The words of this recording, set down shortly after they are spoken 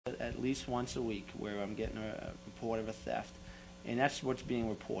at least once a week where I'm getting a report of a theft, and that's what's being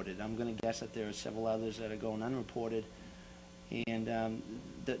reported. I'm going to guess that there are several others that are going unreported. And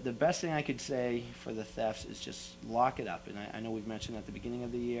the best thing I could say for the thefts is just lock it up. And I know we've mentioned at the beginning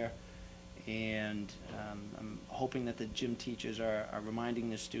of the year, and I'm hoping that the gym teachers are reminding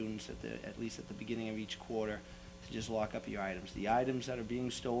the students at least at the beginning of each quarter to just lock up your items. The items that are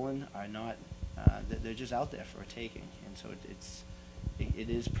being stolen are not, they're just out there for a taking, and so it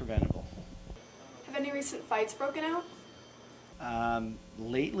is preventable. Have any recent fights broken out?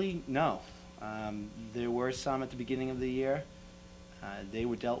 Lately, no. There were some at the beginning of the year. They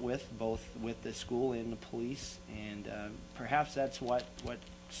were dealt with both with the school and the police, and perhaps that's what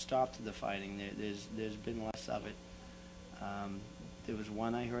stopped the fighting. There's been less of it. There was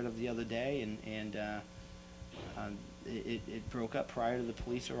one I heard of the other day, and it broke up prior to the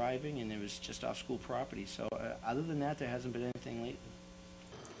police arriving, and it was just off school property. So other than that, there hasn't been anything lately.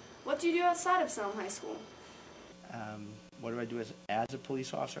 What do you do outside of Salem High School? What do I do as a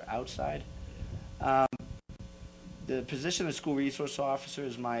police officer outside? The position of school resource officer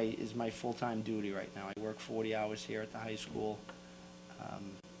is my full-time duty right now. I work 40 hours here at the high school.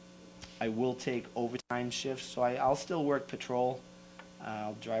 I will take overtime shifts, so I'll still work patrol.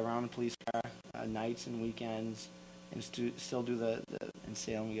 I'll drive around in a police car nights and weekends, and still do in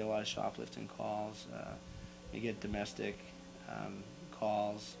Salem we get a lot of shoplifting calls. We get domestic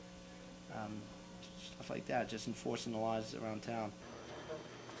calls, stuff like that, just enforcing the laws around town.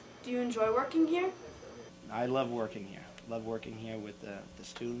 Do you enjoy working here? I love working here. I love working here with the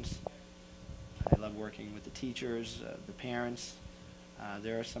students. I love working with the teachers, the parents.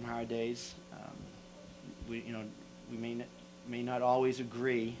 There are some hard days. We may not always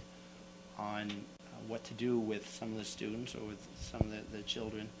agree on what to do with some of the students or with some of the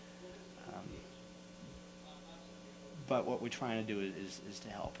children. But what we're trying to do is to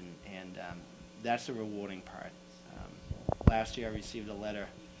help, and that's the rewarding part. Last year I received a letter.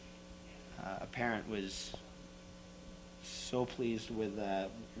 A parent was so pleased with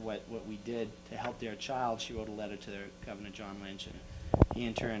what we did to help their child. She wrote a letter to Governor John Lynch, and he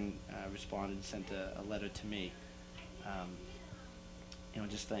in turn responded and sent a letter to me,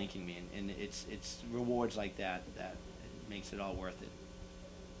 just thanking me. And it's rewards like that makes it all worth it.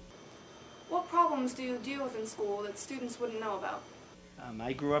 What problems do you deal with in school that students wouldn't know about?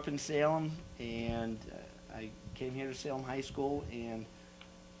 I grew up in Salem, and I came here to Salem High School, and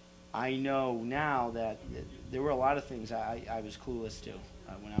I know now that there were a lot of things I was clueless to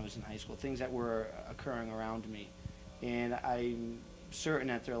when I was in high school, things that were occurring around me. And I'm certain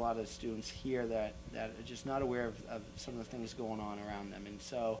that there are a lot of students here that are just not aware of some of the things going on around them. And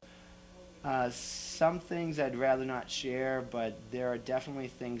so some things I'd rather not share, but there are definitely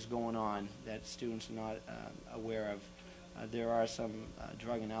things going on that students are not aware of. There are some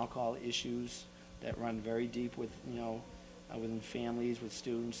drug and alcohol issues that run very deep with, within families, with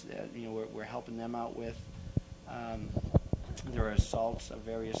students that we're helping them out with. There are assaults of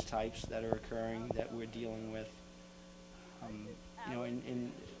various types that are occurring that we're dealing with.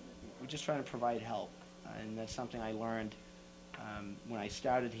 And we're just trying to provide help, and that's something I learned when I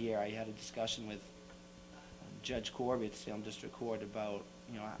started here. I had a discussion with Judge Corby at the Salem District Court about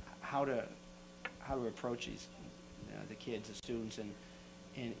how to approach these the kids, the students, and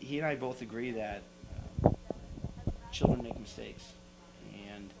he and I both agree that children make mistakes,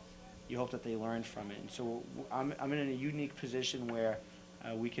 and you hope that they learn from it. And so I'm in a unique position where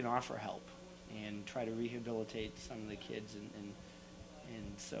we can offer help and try to rehabilitate some of the kids, and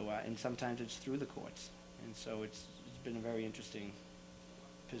sometimes it's through the courts, and so it's been a very interesting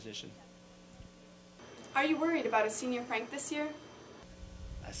position. Are you worried about a senior prank this year?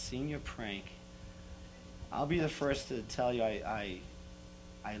 A senior prank? I'll be the first to tell you I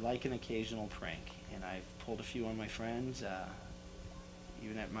like an occasional prank, and I've pulled a few on my friends.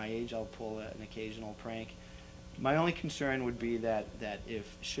 Even at my age, I'll pull an occasional prank. My only concern would be that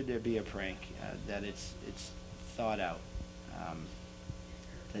should there be a prank, that it's thought out,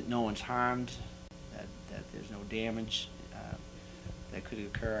 that no one's harmed, that there's no damage that could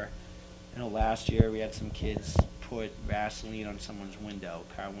occur. I know last year we had some kids put Vaseline on someone's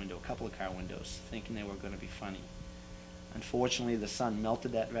car window, a couple of car windows, thinking they were going to be funny. Unfortunately, the sun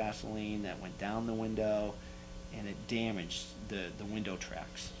melted that Vaseline, that went down the window, and it damaged the window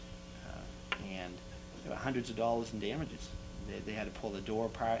tracks. And there were hundreds of dollars in damages. They had to pull the door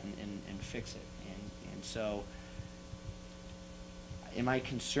apart and fix it. And so, am I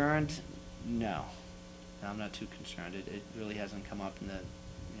concerned? No. I'm not too concerned. It really hasn't come up in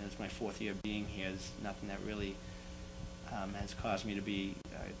it's my fourth year being here. There's nothing that really has caused me to be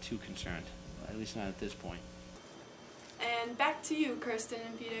too concerned, at least not at this point. And back to you, Kirsten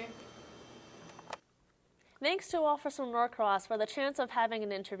and Peter. Thanks to Officer Norcross for the chance of having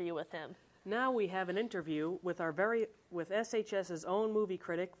an interview with him. Now we have an interview with with SHS's own movie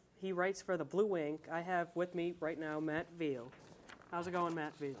critic. He writes for the Blue Ink. I have with me right now Matt Viel. How's it going,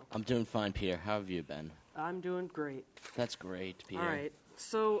 Matt Viel? I'm doing fine, Peter. How have you been? I'm doing great. That's great, Peter. All right.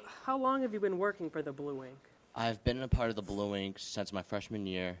 So, how long have you been working for the Blue Ink? I've been a part of the Blue Ink since my freshman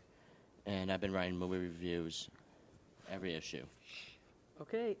year, and I've been writing movie reviews every issue.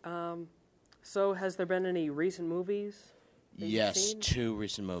 Okay. So has there been any recent movies that you've Yes, seen? 2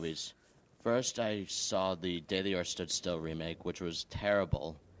 recent movies. First, I saw the Day the Earth Stood Still remake, which was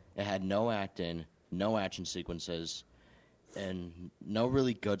terrible. It had no acting, no action sequences, and no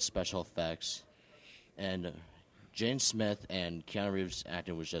really good special effects. And Jane Smith and Keanu Reeves'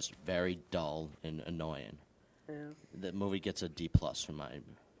 acting was just very dull and annoying. Yeah. The movie gets a D+ from my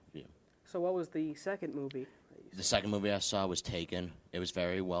view. So what was the second movie that you The saw? second movie I saw was Taken. It was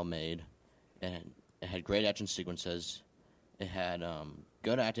very well made, and it had great action sequences. It had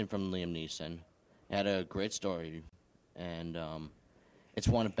good acting from Liam Neeson. It had a great story, and it's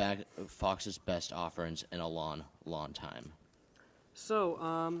one of Fox's best offerings in a long, long time.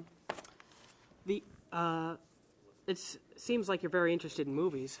 So, it seems like you're very interested in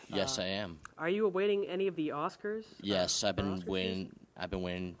movies. Yes, I am. Are you awaiting any of the Oscars? Yes, I've been Oscar waiting. I've been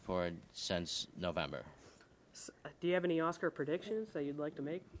waiting for it since November. Do you have any Oscar predictions that you'd like to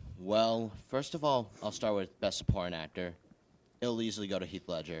make? Well, first of all, I'll start with Best Supporting Actor. It'll easily go to Heath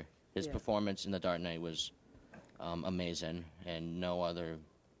Ledger. His Yeah. performance in The Dark Knight was amazing, and no other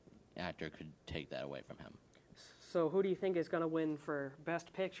actor could take that away from him. So who do you think is going to win for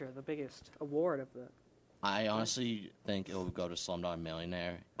Best Picture, the biggest award of the... I honestly think it will go to Slumdog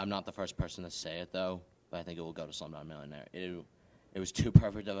Millionaire. I'm not the first person to say it, though, but I think it will go to Slumdog Millionaire. It was too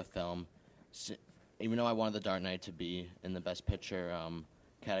perfect of a film. Even though I wanted The Dark Knight to be in the Best Picture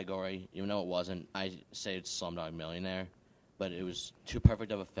category, even though it wasn't, I say it's Slumdog Millionaire, but it was too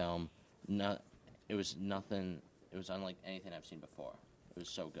perfect of a film. It was nothing. It was unlike anything I've seen before. It was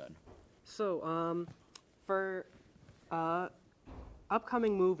so good. So, for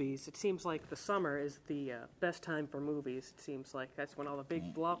upcoming movies, it seems like the summer is the best time for movies. It seems like that's when all the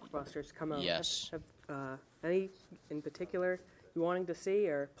big blockbusters come out. Yes. Have any in particular you wanting to see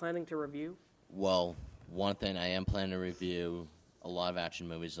or planning to review? Well, one thing I am planning to review a lot of action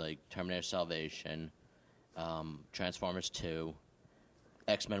movies like Terminator Salvation, Transformers 2,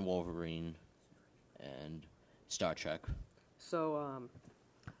 X-Men Wolverine, and Star Trek. So,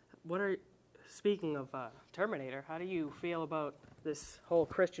 speaking of Terminator, how do you feel about this whole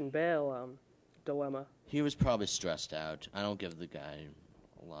Christian Bale dilemma? He was probably stressed out. I don't give the guy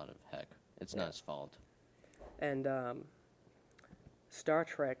a lot of heck. It's not his fault. And Star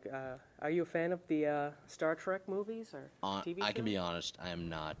Trek, are you a fan of the Star Trek movies or TV shows? I can be honest, I am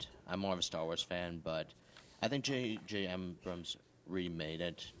not. I'm more of a Star Wars fan, but I think J.J. Abrams remade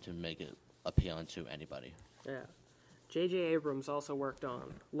it to make it appealing to anybody. Yeah. J.J. Abrams also worked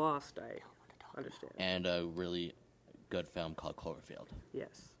on Lost, I understand. And a really good film called Cloverfield.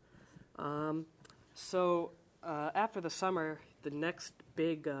 Yes. So, after the summer, the next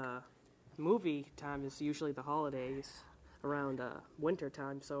big movie time is usually the holidays around winter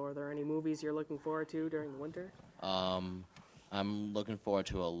time. So are there any movies you're looking forward to during the winter? I'm looking forward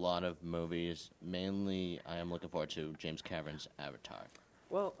to a lot of movies. Mainly, I am looking forward to James Cameron's Avatar.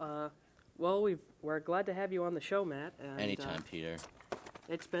 Well, we're glad to have you on the show, Matt. And, Anytime, Peter.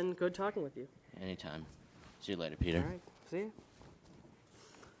 It's been good talking with you. Anytime. See you later, Peter. All right. See you.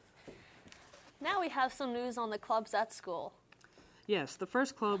 Now we have some news on the clubs at school. Yes, the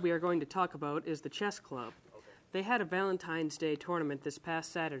first club we are going to talk about is the chess club. They had a Valentine's Day tournament this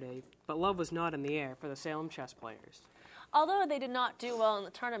past Saturday, but love was not in the air for the Salem chess players. Although they did not do well in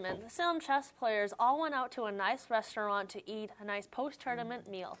the tournament, the Salem chess players all went out to a nice restaurant to eat a nice post-tournament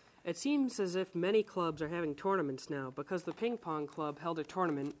meal. It seems as if many clubs are having tournaments now because the ping pong club held a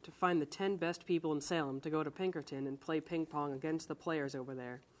tournament to find the 10 best people in Salem to go to Pinkerton and play ping pong against the players over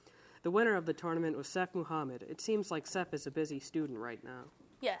there. The winner of the tournament was Seth Muhammad. It seems like Seth is a busy student right now.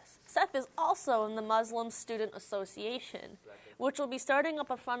 Yes, Seth is also in the Muslim Student Association, which will be starting up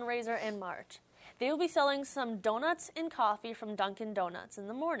a fundraiser in March. They will be selling some donuts and coffee from Dunkin' Donuts in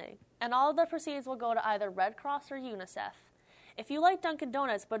the morning, and all of the proceeds will go to either Red Cross or UNICEF. If you like Dunkin'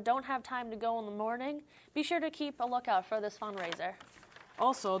 Donuts but don't have time to go in the morning, be sure to keep a lookout for this fundraiser.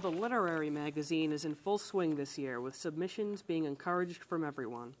 Also, the literary magazine is in full swing this year, with submissions being encouraged from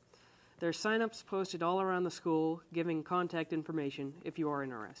everyone. There are sign-ups posted all around the school, giving contact information if you are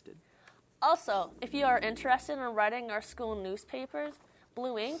interested. Also, if you are interested in writing our school newspapers,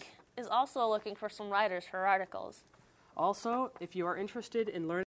 Blue Ink is also looking for some writers for articles. Also, if you are interested in learning